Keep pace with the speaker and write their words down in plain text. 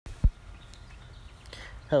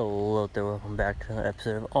Hello there, welcome back to another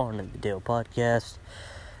episode of On the Dale Podcast.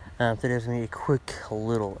 Today's going to be a quick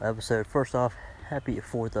little episode. First off, happy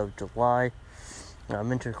 4th of July. I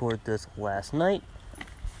meant to record this last night,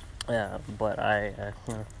 but I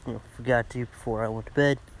forgot to before I went to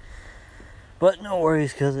bed. But no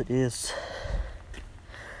worries, because it is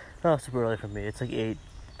not super early for me. It's like 8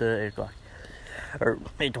 o'clock, or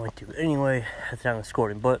 8:22. Anyway, at the time of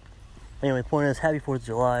recording. But anyway, the point is, happy 4th of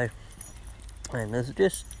July. And this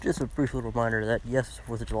is just a brief little reminder that yes, it's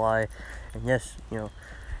 4th of July, and yes,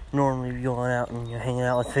 normally you're going out and you're hanging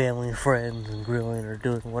out with family and friends and grilling or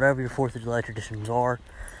doing whatever your 4th of July traditions are,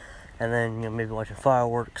 and then maybe watching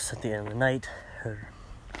fireworks at the end of the night, or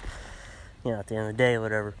at the end of the day,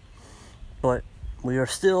 whatever. But we are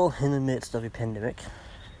still in the midst of a pandemic,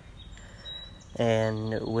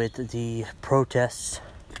 and with the protests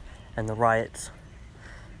and the riots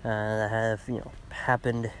that have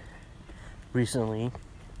happened recently,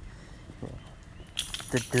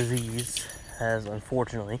 the disease has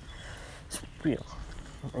unfortunately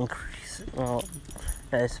increased. Well,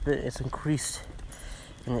 it's increased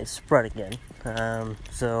and it's spread again.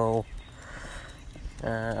 So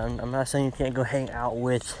I'm not saying you can't go hang out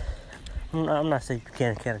with. I'm not saying you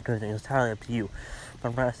can't do anything. It's entirely up to you. But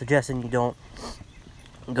I'm not suggesting you don't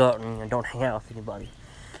go out and don't hang out with anybody.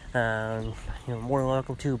 More than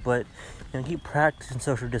welcome to, but keep practicing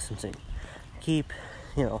social distancing. Keep,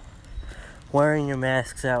 wearing your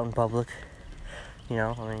masks out in public. If you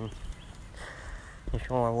want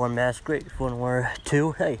to wear one mask, great. If you want to wear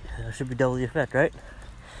two, hey, that should be double the effect, right?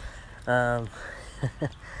 But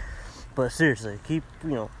seriously, keep,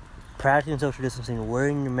 practicing social distancing,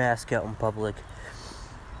 wearing your mask out in public.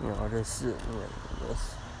 If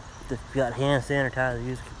you got hand sanitizer,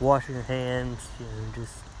 use, keep washing your hands.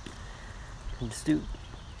 Just do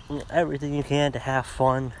everything you can to have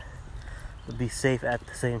fun, but be safe at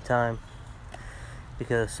the same time.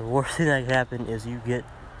 Because the worst thing that can happen is you get,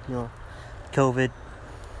 COVID,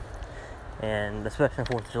 and especially on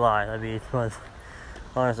 4th of July.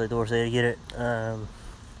 Honestly, the worst day to get it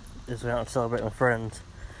is out and celebrate with friends.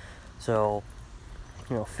 So,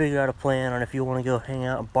 figure out a plan on if you want to go hang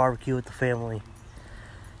out and barbecue with the family.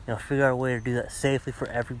 Figure out a way to do that safely for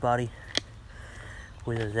everybody.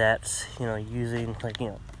 Whether that's, using,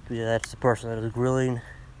 whether that's the person that is grilling.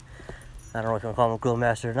 I don't know if you want to call them a grill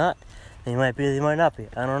master or not. They might be, they might not be.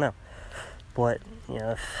 I don't know. But,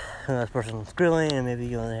 if this person's grilling and maybe,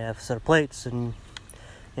 they have a set of plates and,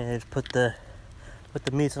 just put the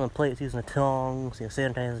meats on the plates using the tongs,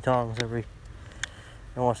 sanitize the tongs every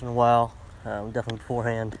once in a while. Definitely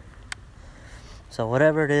beforehand. So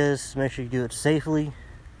whatever it is, make sure you do it safely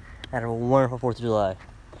and have a wonderful 4th of July.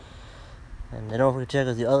 And don't forget to check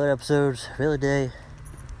out the other episodes every other day.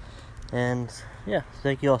 And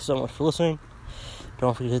thank you all so much for listening.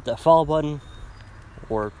 Don't forget to hit that follow button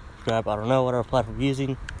or subscribe, whatever platform you're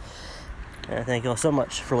using. And thank you all so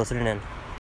much for listening in.